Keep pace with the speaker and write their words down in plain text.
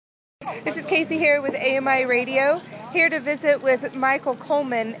This is Casey here with AMI Radio, here to visit with Michael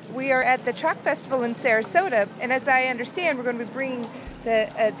Coleman. We are at the Chalk Festival in Sarasota, and as I understand, we're going to be bringing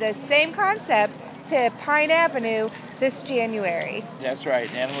the same concept to Pine Avenue this January. That's right,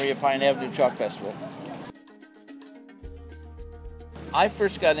 Anna Maria Pine Avenue Chalk Festival. I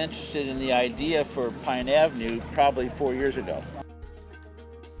first got interested in the idea for Pine Avenue probably 4 years ago.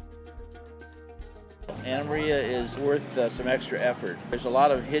 Anna Maria is worth some extra effort. There's a lot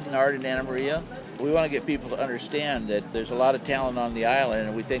of hidden art in Anna Maria. We want to get people to understand that there's a lot of talent on the island,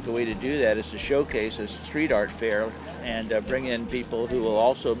 and we think a way to do that is to showcase a street art fair and bring in people who will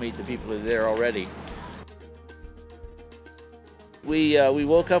also meet the people who are there already. We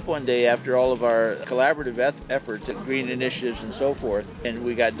woke up one day after all of our collaborative efforts at green initiatives and so forth, and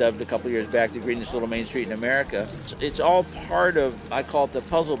we got dubbed a couple years back the greenest little main street in America. It's all part of, I call it the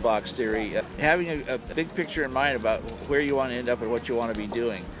puzzle box theory, having a big picture in mind about where you want to end up and what you want to be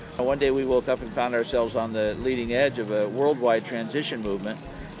doing. One day we woke up and found ourselves on the leading edge of a worldwide transition movement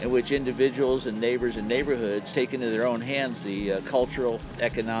in which individuals and neighbors and neighborhoods take into their own hands the cultural,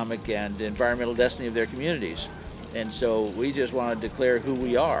 economic, and environmental destiny of their communities. And so we just want to declare who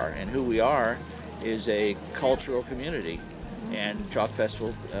we are, and who we are is a cultural community, and Chalk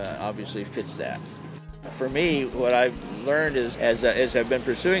Festival obviously fits that. For me, what I've learned is, as I've been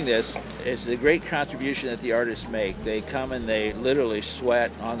pursuing this, is the great contribution that the artists make. They come and they literally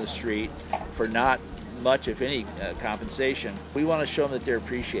sweat on the street for not much, if any, compensation. We want to show them that they're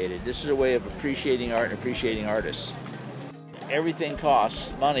appreciated. This is a way of appreciating art and appreciating artists. Everything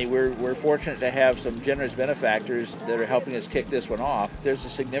costs money. We're fortunate to have some generous benefactors that are helping us kick this one off. There's a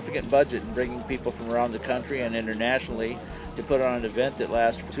significant budget in bringing people from around the country and internationally to put on an event that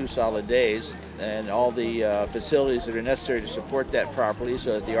lasts for 2 solid days, and all the facilities that are necessary to support that properly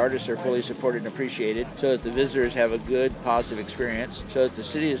so that the artists are fully supported and appreciated, so that the visitors have a good, positive experience, so that the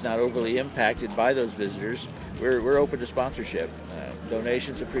city is not overly impacted by those visitors. We're open to sponsorship.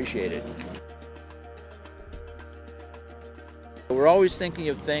 Donations appreciated. We're always thinking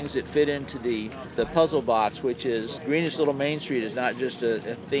of things that fit into the puzzle box, which is greenest little main street is not just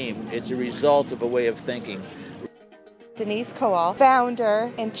a theme, it's a result of a way of thinking. Denise Kowal,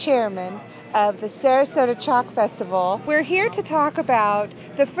 founder and chairman of the Sarasota Chalk Festival. We're here to talk about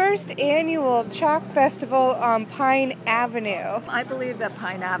the first annual Chalk Festival on Pine Avenue. I believe that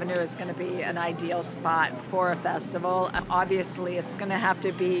Pine Avenue is going to be an ideal spot for a festival. Obviously, it's going to have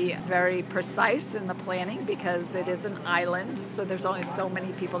to be very precise in the planning because it is an island, so there's only so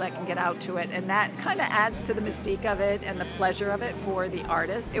many people that can get out to it, and that kind of adds to the mystique of it and the pleasure of it for the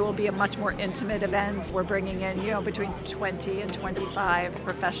artists. It will be a much more intimate event. We're bringing in, between 20 and 25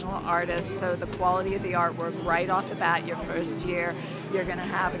 professional artists, so the quality of the artwork right off the bat, your first year, you're going to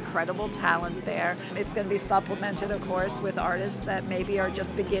have incredible talent there. It's going to be supplemented, of course, with artists that maybe are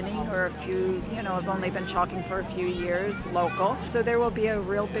just beginning or a few, have only been chalking for a few years, local. So there will be a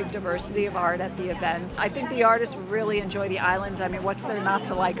real big diversity of art at the event. I think the artists really enjoy the island. I mean, what's there not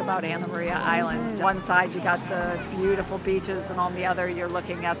to like about Anna Maria Island? One side you got the beautiful beaches, and on the other you're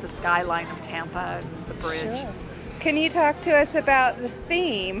looking at the skyline of Tampa and the bridge. Sure. Can you talk to us about the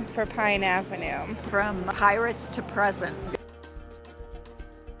theme for Pine Avenue? From pirates to present.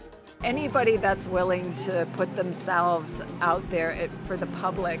 Anybody that's willing to put themselves out there for the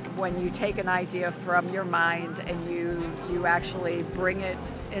public, when you take an idea from your mind and you actually bring it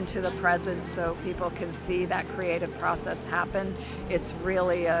into the present so people can see that creative process happen, it's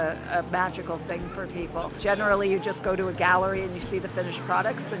really a magical thing for people. Generally, you just go to a gallery and you see the finished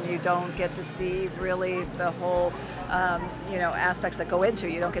products, and you don't get to see really the whole aspects that go into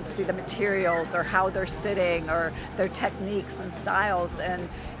it. You don't get to see the materials or how they're sitting or their techniques and styles, and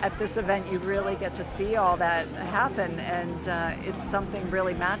at this event you really get to see all that happen, and it's something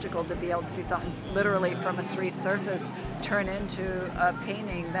really magical to be able to see something literally from a street surface turn into a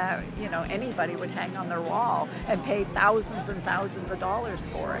painting that anybody would hang on their wall and pay thousands and thousands of dollars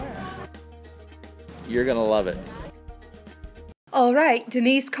for it. You're going to love it. All right,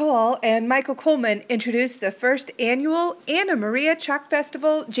 Denise Kowal and Michael Coleman introduced the first annual Anna Maria Chalk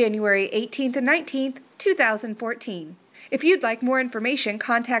Festival, January 18th and 19th, 2014. If you'd like more information,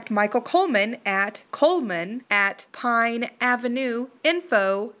 contact Michael Coleman at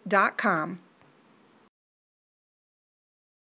coleman@pineavenueinfo.com.